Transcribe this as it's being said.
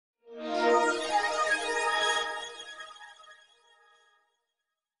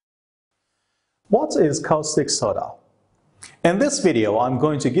What is caustic soda? In this video, I'm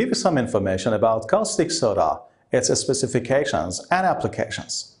going to give you some information about caustic soda, its specifications and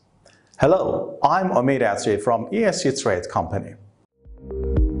applications. Hello, I'm ESGTrade from ESGTrade company.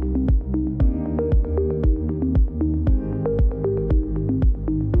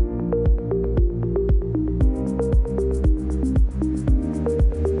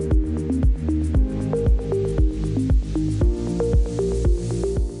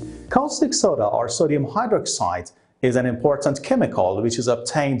 Caustic soda or sodium hydroxide is an important chemical which is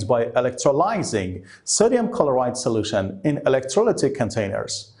obtained by electrolyzing sodium chloride solution in electrolytic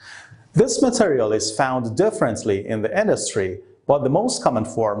containers. This material is found differently in the industry, but the most common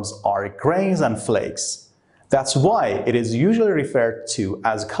forms are grains and flakes. That's why it is usually referred to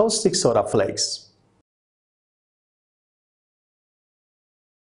as caustic soda flakes.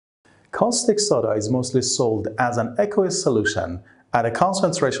 Caustic soda is mostly sold as an aqueous solution at a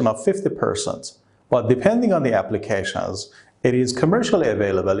concentration of 50%, but depending on the applications, it is commercially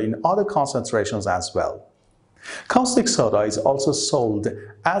available in other concentrations as well. Caustic soda is also sold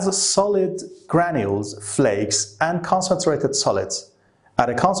as solid granules, flakes, and concentrated solids at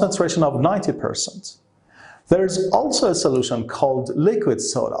a concentration of 90%. There is also a solution called liquid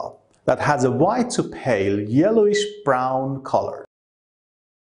soda that has a white to pale yellowish-brown color.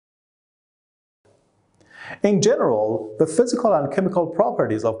 In general, the physical and chemical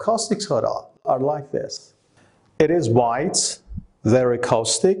properties of caustic soda are like this. It is white, very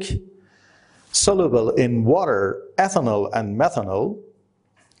caustic, soluble in water, ethanol, and methanol.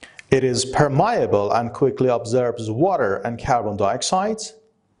 It is permeable and quickly absorbs water and carbon dioxide.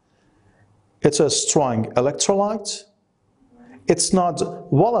 It's a strong electrolyte. It's not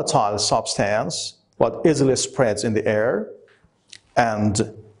volatile substance, but easily spreads in the air.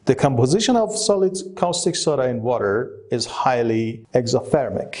 And the composition of solid caustic soda in water is highly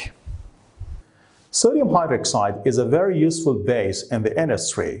exothermic. Sodium hydroxide is a very useful base in the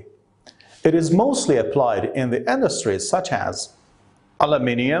industry. It is mostly applied in the industries such as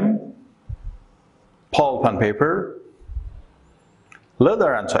aluminium, pulp and paper,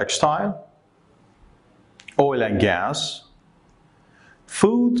 leather and textile, oil and gas,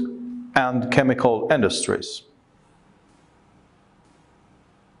 food and chemical industries.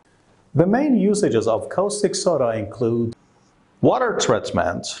 The main usages of caustic soda include water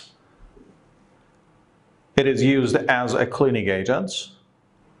treatment. It is used as a cleaning agent,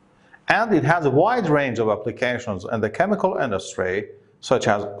 and it has a wide range of applications in the chemical industry, such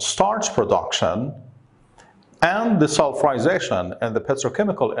as starch production and desulfurization in the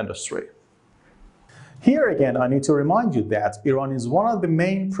petrochemical industry. Here again, I need to remind you that Iran is one of the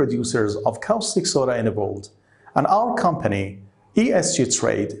main producers of caustic soda in the world, and our company,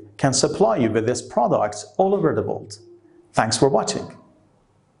 ESGTrade, can supply you with this product all over the world. Thanks for watching.